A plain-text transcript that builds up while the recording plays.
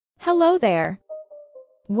Hello there.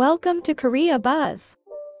 Welcome to Korea Buzz.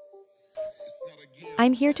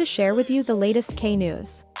 I'm here to share with you the latest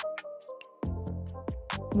K-news.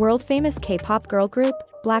 World-famous K-pop girl group,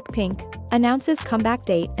 BLACKPINK, announces comeback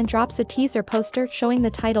date and drops a teaser poster showing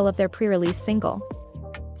the title of their pre-release single.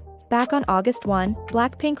 Back on August 1,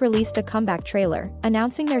 BLACKPINK released a comeback trailer,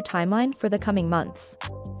 announcing their timeline for the coming months.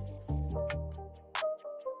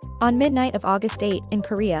 On midnight of August 8 in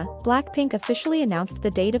Korea, BLACKPINK officially announced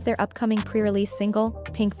the date of their upcoming pre-release single,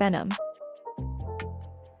 Pink Venom.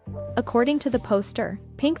 According to the poster,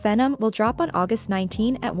 Pink Venom will drop on August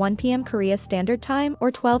 19 at 1 p.m. Korea Standard Time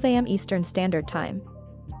or 12 a.m. Eastern Standard Time.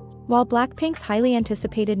 While BLACKPINK's highly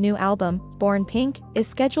anticipated new album, Born Pink, is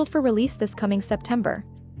scheduled for release this coming September.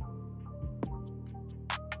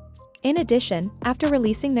 In addition, after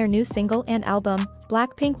releasing their new single and album,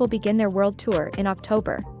 BLACKPINK will begin their world tour in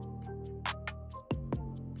October.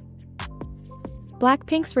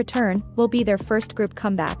 BLACKPINK's return will be their first group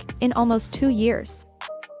comeback in almost 2 years.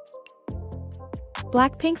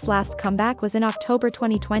 BLACKPINK's last comeback was in October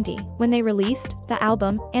 2020 when they released the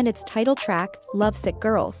album and its title track, Lovesick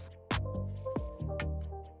Girls.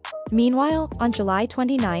 Meanwhile, on July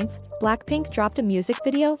 29, BLACKPINK dropped a music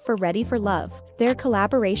video for Ready for Love, their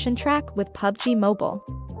collaboration track with PUBG Mobile.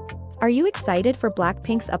 Are you excited for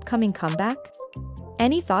BLACKPINK's upcoming comeback?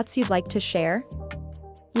 Any thoughts you'd like to share?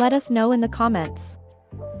 Let us know in the comments.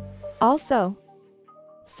 Also,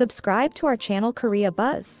 subscribe to our channel Korea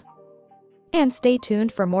Buzz. And stay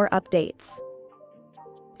tuned for more updates.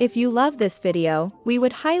 If you love this video, we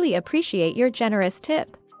would highly appreciate your generous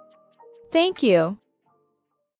tip. Thank you.